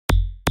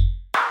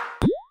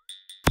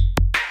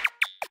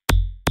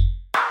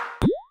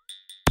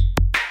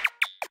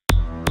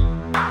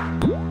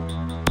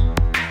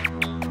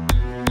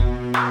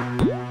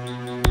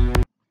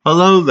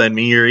Hello, lend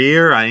me your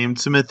ear. I am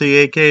Timothy,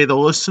 aka The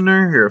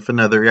Listener, here with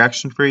another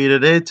reaction for you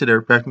today. Today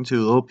we're reacting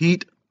to Lil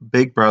Peep,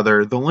 Big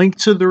Brother. The link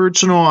to the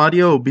original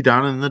audio will be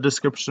down in the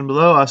description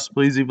below. Also,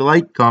 please leave a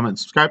like, comment,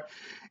 subscribe.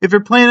 If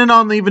you're planning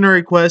on leaving a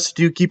request,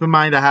 do keep in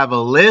mind I have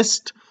a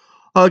list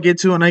I'll get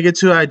to when I get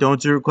to it. I don't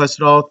do requests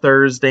at all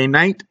Thursday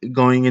night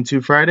going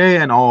into Friday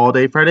and all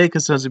day Friday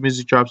because tons of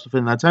music drops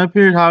within that time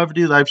period. However, I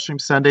do live stream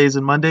Sundays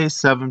and Mondays,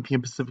 7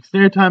 p.m. Pacific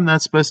Standard Time.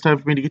 That's the best time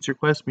for me to get your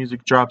requests.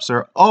 Music drops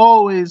are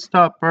always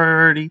top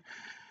priority.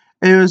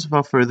 Anyways,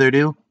 without further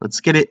ado,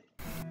 let's get it.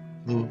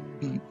 Lil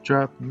Peep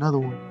drop another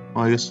one.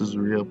 Oh, I guess this is a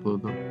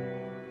re-upload though.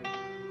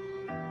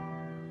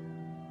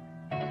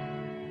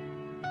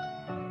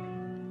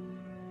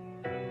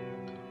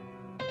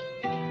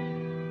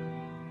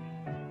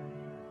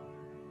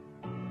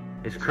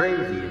 It's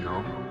crazy, you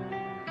know.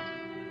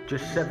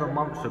 Just 7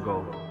 months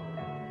ago,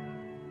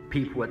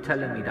 people were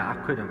telling me that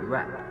I couldn't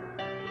rap.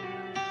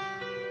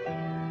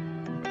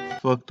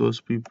 Fuck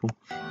those people.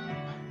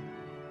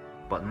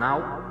 But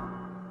now,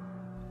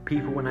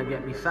 people want to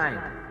get me signed.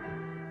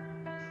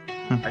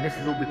 And this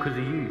is all because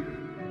of you.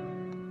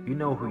 You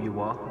know who you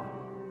are.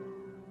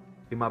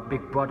 You're my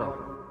big brother.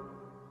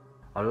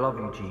 I love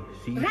you, G.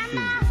 See you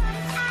soon.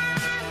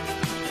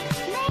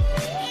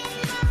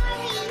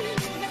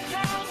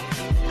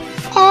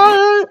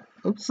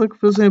 Let's look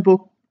for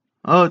example.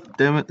 Oh,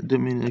 damn it.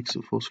 Didn't mean to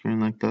exit full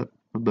screen like that.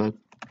 My bad.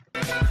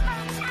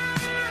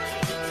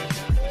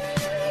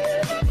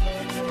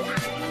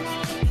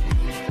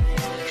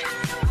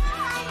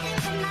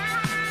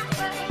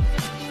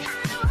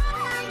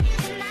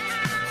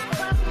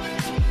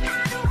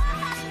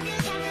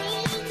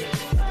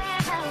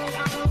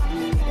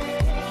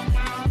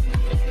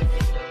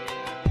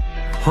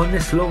 On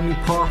this lonely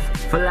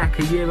path for like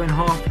a year and a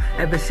half,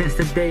 ever since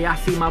the day I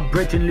see my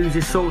brethren lose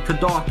his soul to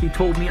dark. He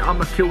told me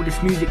I'ma kill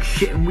this music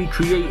shit and we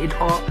created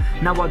art.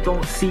 Now I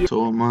don't see it.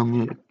 So I'm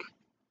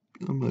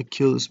gonna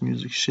kill this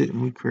music shit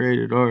and we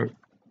created art.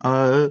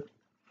 Man,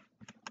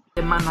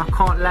 I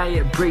can't lie,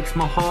 it breaks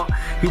my heart.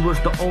 He was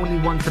the only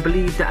one to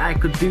believe that I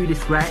could do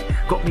this right.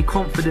 Got me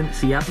confidence,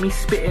 he had me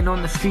spitting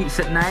on the streets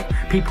at night.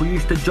 People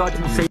used to judge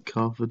and say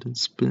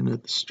confidence spitting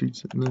at the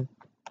streets at night.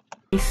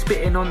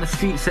 Spitting on the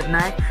streets at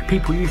night.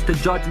 People used to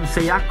judge and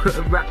say I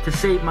couldn't rap to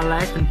save my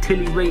life until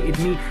he rated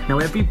me. Now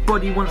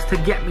everybody wants to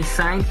get me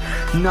signed.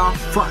 Nah,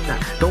 fuck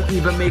that. Don't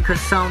even make a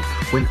sound.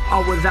 When I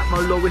was at my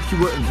lowest, you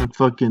wouldn't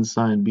fucking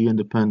sign. Be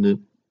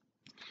independent.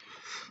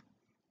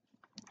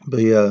 But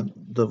yeah,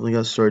 definitely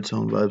got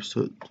storytelling vibes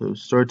to it. So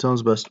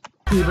storytelling's best.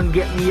 Even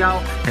get me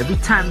out every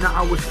time that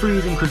I was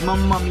freezing, cause my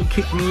mummy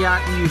kicked me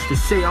out and used to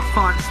say I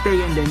can't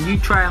stay, and then you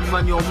try and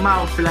run your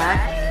mouth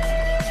like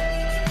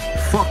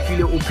fuck you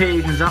little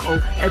pagans, I owe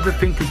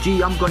everything to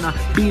G. I'm gonna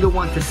be the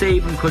one to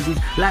save him, cause he's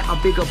like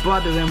my bigger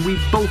brother and we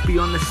both be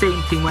on the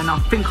same thing. When I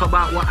think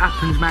about what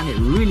happens, man, it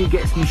really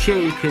gets me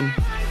shaking.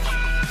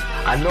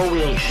 I know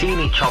we ain't seen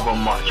each other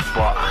much,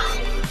 but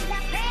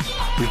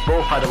we've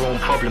both had our own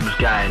problems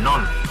going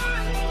on.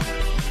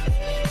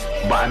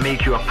 But I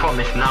make you a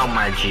promise now,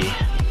 my G.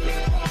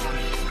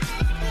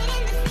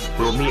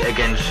 We'll meet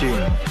again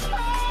soon.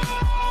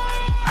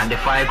 And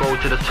if I go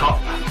to the top,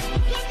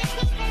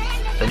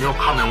 then you're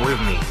coming with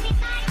me.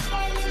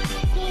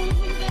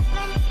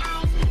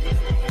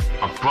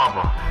 My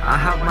brother. I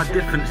have my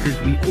differences,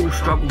 we all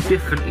struggle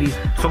differently.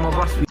 Some of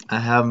us I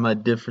have my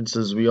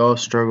differences, we all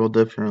struggle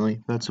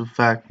differently. That's a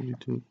fact, you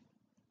too.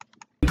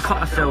 We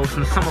cut ourselves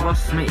and some of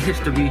us make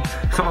history.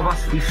 Some of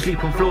us we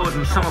sleep on floors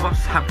and some of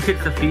us have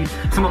kids to feed.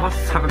 Some of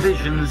us have a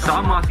vision, so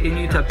I'm asking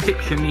you to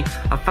picture me.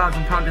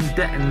 £1,000 in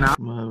debt and now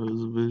I have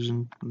a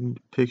vision,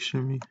 picture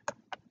me.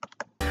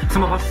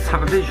 Some of us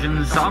have a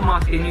vision, so I'm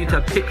asking you to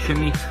picture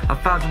me.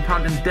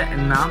 £1,000 in debt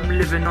and now I'm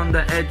living on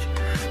the edge.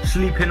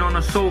 Sleeping on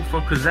a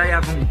sofa cause I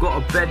haven't got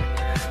a bed.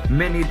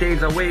 Many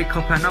days I wake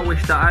up and I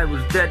wish that I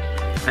was dead.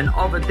 And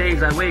other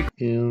days I wake up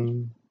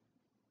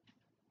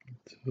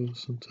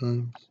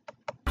sometimes.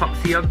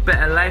 See a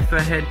better life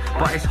ahead,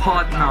 but it's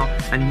hard now.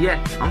 And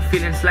yeah, I'm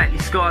feeling slightly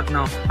scarred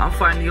now. I'm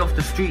finally off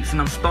the streets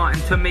and I'm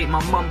starting to make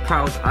my mum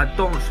proud. I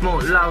don't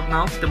smoke loud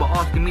now, they were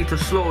asking me to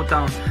slow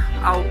down.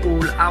 Out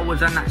all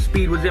hours and that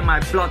speed was in my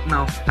blood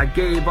now. I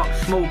gave up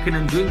smoking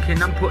and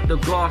drinking and put the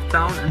glass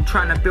down, and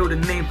trying to build a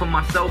name for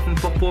myself and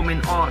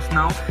performing arts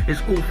now.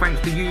 It's all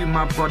thanks to you,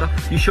 my brother,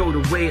 you showed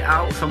the way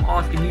out. So I'm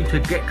asking you to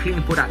get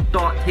clean, for that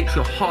dart takes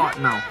your heart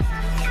now.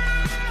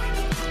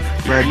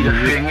 Yeah, the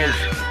thing is,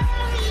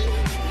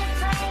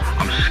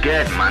 I'm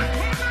scared, man.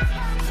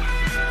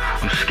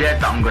 I'm scared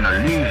that I'm gonna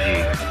lose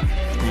you.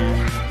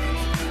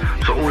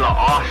 So all I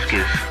ask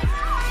is,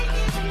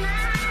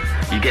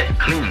 you get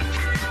clean.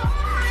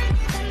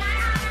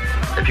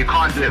 If you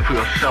can't do it for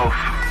yourself,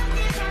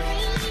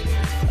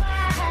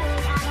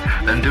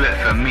 then do it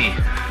for me.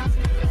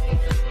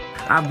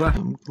 I'm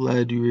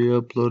glad you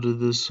re-uploaded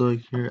this so I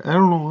can hear. I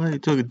don't know why you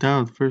took it down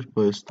in the first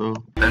place though.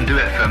 Then do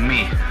it for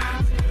me.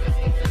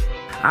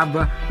 I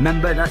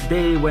remember that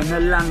day when the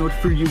landlord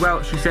threw you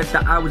out. She said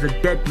that I was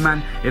a dead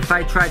man. If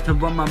I tried to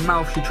run my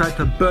mouth, she tried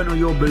to burn all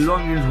your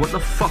belongings. What the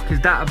fuck is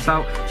that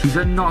about? She's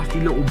a nasty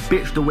little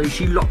bitch. The way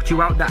she locked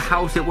you out that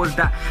house, it was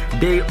that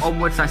day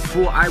onwards I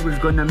swore I was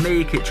gonna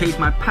make it. Chase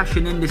my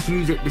passion in this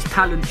music. This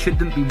talent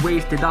shouldn't be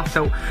wasted. I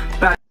felt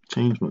bad.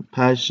 Change my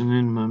passion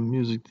in my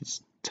music.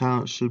 This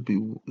talent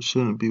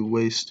shouldn't be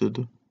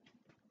wasted.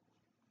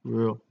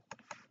 Real.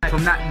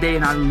 From that day,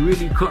 and I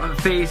really couldn't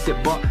face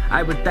it, but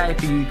I would die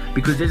for you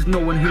because there's no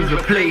one who's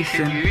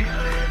replacing you.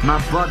 My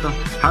brother,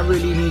 I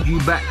really need you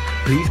back.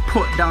 Please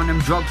put down them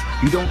drugs.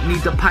 You don't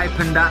need the pipe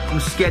and that. I'm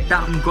scared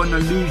that I'm gonna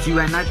lose you,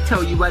 and I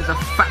tell you as a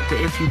fact that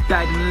if you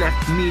died and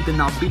left me, then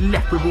I'll be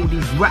left with all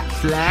these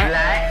rats,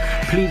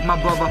 like. Please,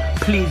 my brother,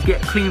 please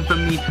get clean for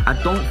me. I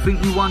don't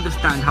think you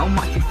understand how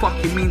much you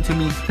fucking mean to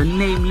me. The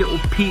name Little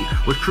Pete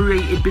was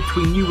created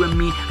between you and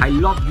me. I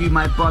love you,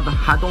 my brother.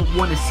 I don't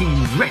wanna see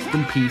you rest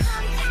in peace.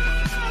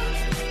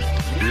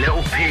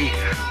 Little Pete.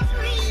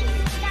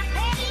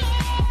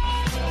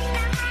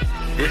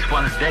 This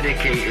one's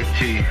dedicated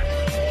to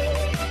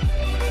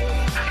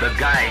the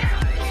guy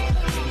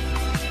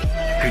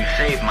who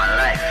saved my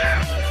life.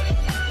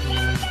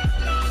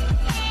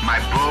 My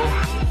bro,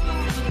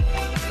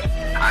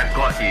 I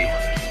got you.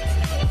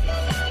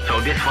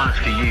 So this one's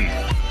for you,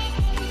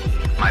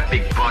 my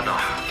big brother.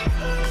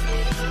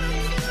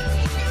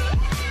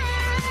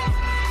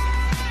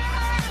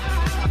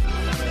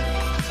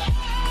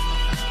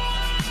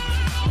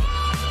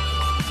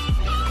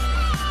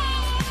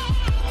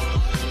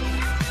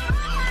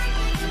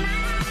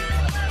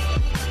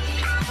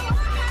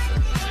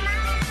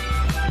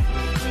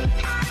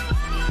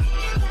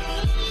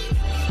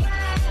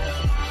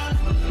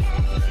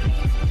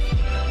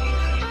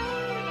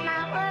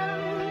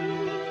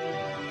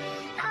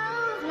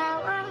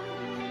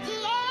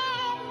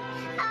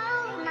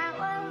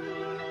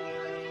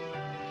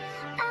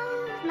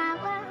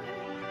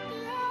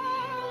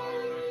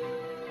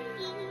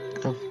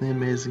 Definitely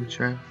amazing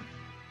track.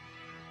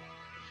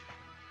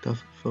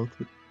 Definitely felt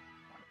it.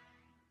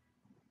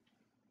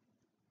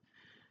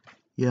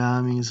 Yeah,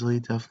 I'm easily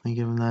definitely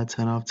giving that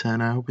 10 out of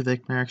 10. I hope you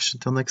like my reaction.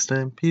 Until next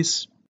time, peace.